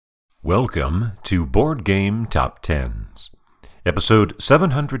Welcome to Board Game Top Tens, episode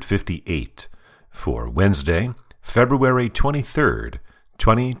 758 for Wednesday, February 23rd,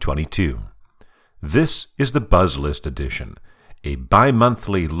 2022. This is the Buzz List edition, a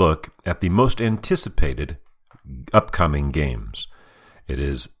bi-monthly look at the most anticipated upcoming games. It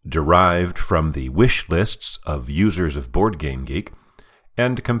is derived from the wish lists of users of Board Game Geek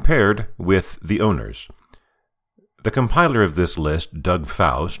and compared with the owners. The compiler of this list, Doug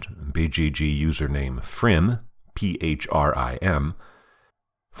Faust, BGG username Phrim, P-H-R-I-M,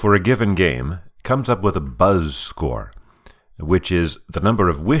 for a given game, comes up with a buzz score, which is the number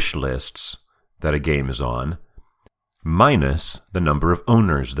of wish lists that a game is on, minus the number of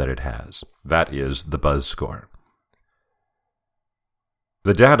owners that it has. That is the buzz score.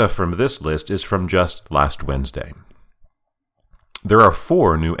 The data from this list is from just last Wednesday. There are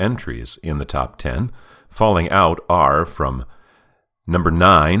 4 new entries in the top 10. Falling out are from number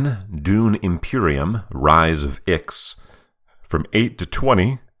 9, Dune Imperium, Rise of Ix, from 8 to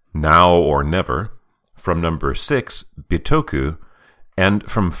 20, Now or Never, from number 6, Bitoku, and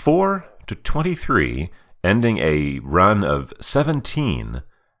from 4 to 23, ending a run of 17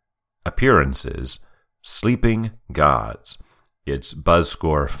 appearances, Sleeping Gods. Its buzz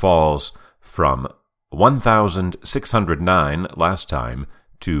score falls from 1,609 last time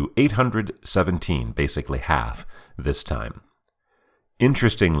to 817, basically half this time.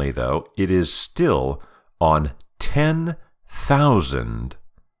 Interestingly, though, it is still on 10,000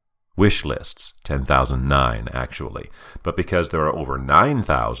 wish lists, 10,009 actually, but because there are over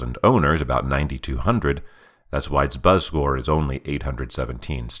 9,000 owners, about 9,200, that's why its buzz score is only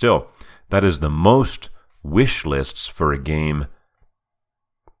 817. Still, that is the most wish lists for a game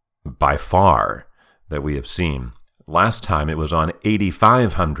by far that we have seen. Last time it was on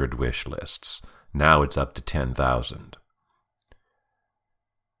 8,500 wish lists. Now it's up to 10,000.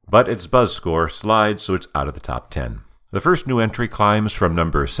 But its buzz score slides, so it's out of the top 10. The first new entry climbs from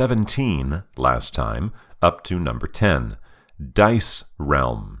number 17 last time up to number 10. Dice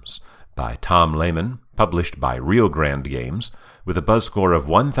Realms by Tom Lehman, published by Rio Grande Games, with a buzz score of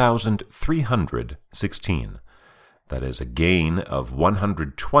 1,316. That is a gain of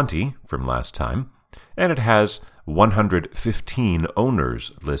 120 from last time, and it has 115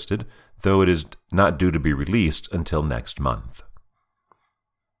 owners listed, though it is not due to be released until next month.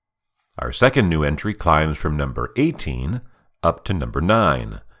 Our second new entry climbs from number 18 up to number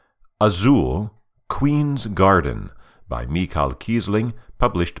 9. Azul, Queen's Garden by Michael Kiesling,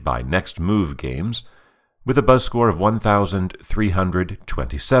 published by Next Move Games, with a buzz score of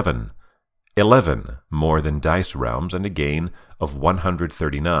 1,327. 11 more than Dice Realms and a gain of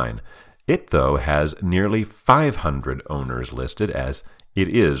 139. It, though, has nearly 500 owners listed as it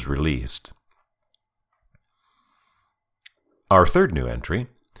is released. Our third new entry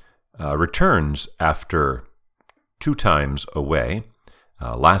returns after 2 times away.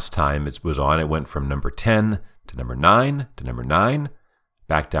 Last time it was on, it went from number 10 to number 9 to number 9,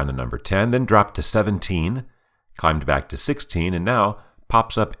 back down to number 10, then dropped to 17, climbed back to 16, and now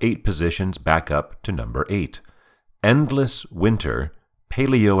pops up 8 positions back up to number 8. Endless Winter,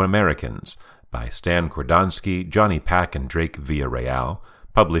 Paleo-Americans by Stan Kordonski, Johnny Pack, and Drake Villarreal,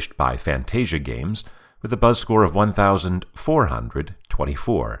 published by Fantasia Games, with a buzz score of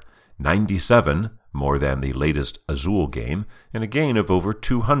 1,424, 97 more than the latest Azul game, and a gain of over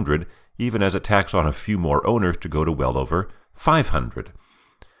 200, even as it tacks on a few more owners to go to well over 500.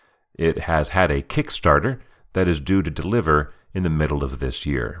 It has had a Kickstarter that is due to deliver in the middle of this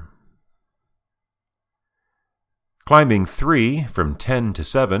year. Climbing 3 from 10 to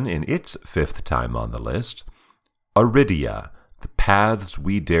 7 in its 5th time on the list, Aridia, The Paths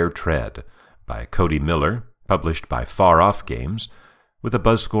We Dare Tread by Cody Miller, published by Far Off Games, with a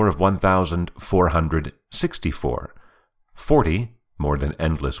buzz score of 1,464, 40 more than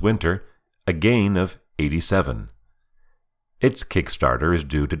Endless Winter, a gain of 87. Its Kickstarter is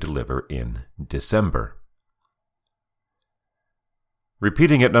due to deliver in December.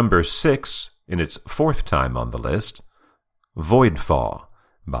 Repeating at number 6 in its 4th time on the list, Voidfall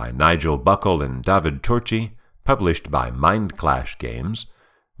by Nigel Buckle and David Turchi, published by Mind Clash Games,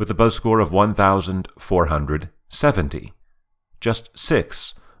 with a buzz score of 1,470, just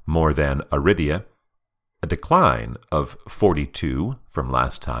 6 more than Aridia, a decline of 42 from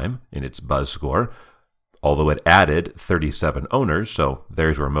last time in its buzz score, although it added 37 owners, so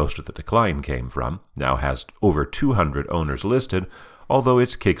there's where most of the decline came from. Now has over 200 owners listed, although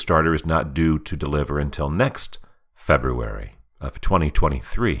its Kickstarter is not due to deliver until next February of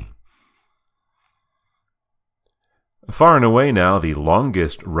 2023. Far and away now the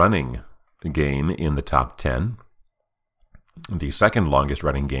longest running game in the top 10 The second longest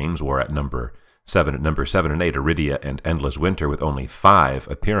running games were at number 7 and 8, Iridia and Endless Winter, with only 5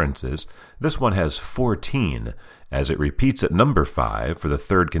 appearances. This one has 14, as it repeats at number 5 for the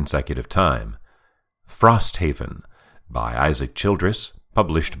third consecutive time. Frosthaven by Isaac Childress,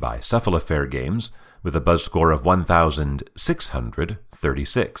 published by Cephalofair Games, with a buzz score of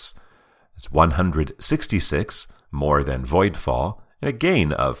 1,636. It's 166 more than Voidfall, and a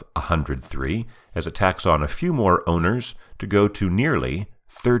gain of 103, as it tacks on a few more owners to go to nearly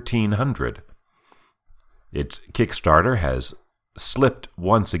 1,300. Its Kickstarter has slipped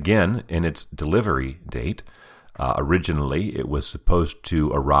once again in its delivery date. Originally, it was supposed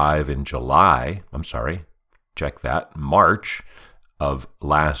to arrive in March of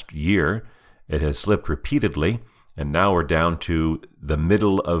last year. It has slipped repeatedly, and now we're down to the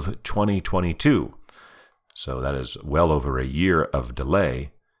middle of 2022. So that is well over a year of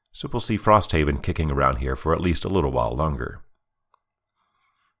delay. So we'll see Frosthaven kicking around here for at least a little while longer.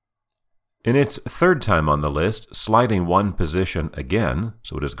 In its third time on the list, sliding one position again,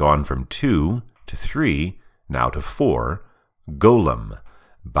 so it has gone from 2 to 3, now to 4, Golem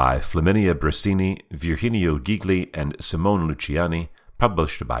by Flaminia Brasini, Virginio Gigli, and Simone Luciani,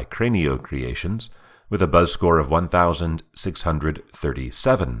 published by Cranio Creations, with a buzz score of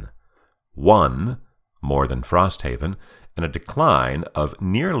 1,637. 1 more than Frosthaven, and a decline of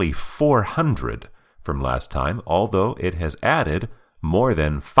nearly 400 from last time, although it has added more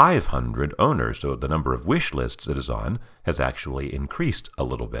than 500 owners, so the number of wish lists it is on has actually increased a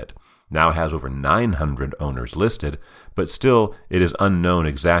little bit. Now it has over 900 owners listed, but still it is unknown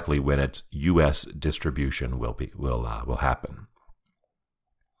exactly when its U.S. distribution will happen.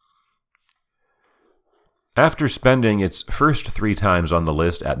 After spending its first 3 times on the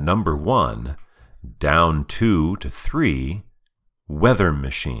list at number 1, down 2 to 3, Weather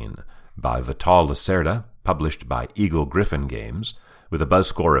Machine by Vital Lacerda, published by Eagle Gryphon Games, with a buzz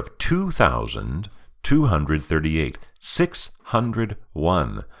score of 2,238,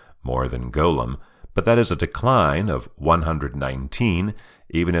 601 more than Golem, but that is a decline of 119,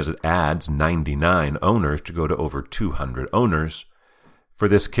 even as it adds 99 owners to go to over 200 owners for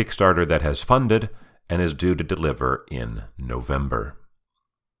this Kickstarter that has funded and is due to deliver in November.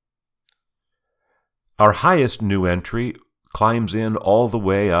 Our highest new entry climbs in all the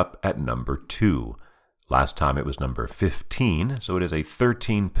way up at number 2. Last time it was number 15, so it is a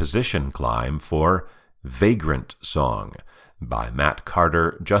 13-position climb for Vagrant Song by Matt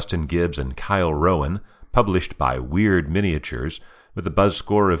Carter, Justin Gibbs, and Kyle Rowan, published by Weird Miniatures, with a buzz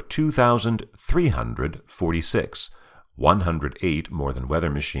score of 2,346, 108 more than Weather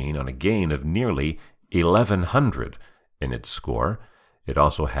Machine, on a gain of nearly 1,100 in its score. It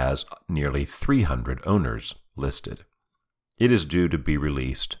also has nearly 300 owners listed. It is due to be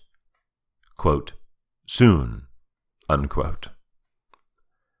released, quote, soon, unquote.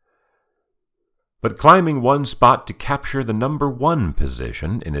 But climbing one spot to capture the number 1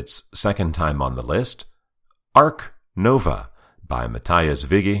 position in its second time on the list, Ark Nova by Matthias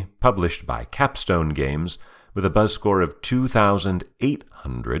Viggi, published by Capstone Games, with a buzz score of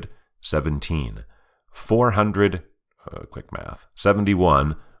 2,817,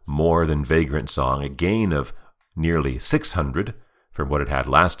 71 more than Vagrant Song, a gain of nearly 600 from what it had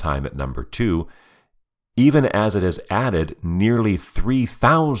last time at number 2, even as it has added nearly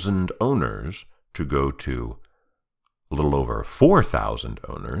 3,000 owners to go to a little over 4,000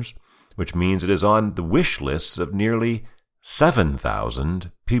 owners, which means it is on the wish lists of nearly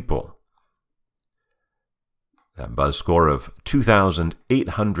 7,000 people. That buzz score of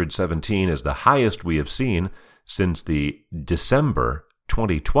 2,817 is the highest we have seen since the December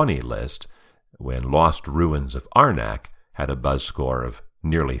 2020 list, when Lost Ruins of Arnak had a buzz score of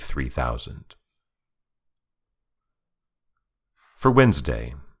nearly 3,000. For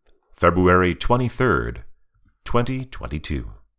Wednesday, February 23rd, 2022.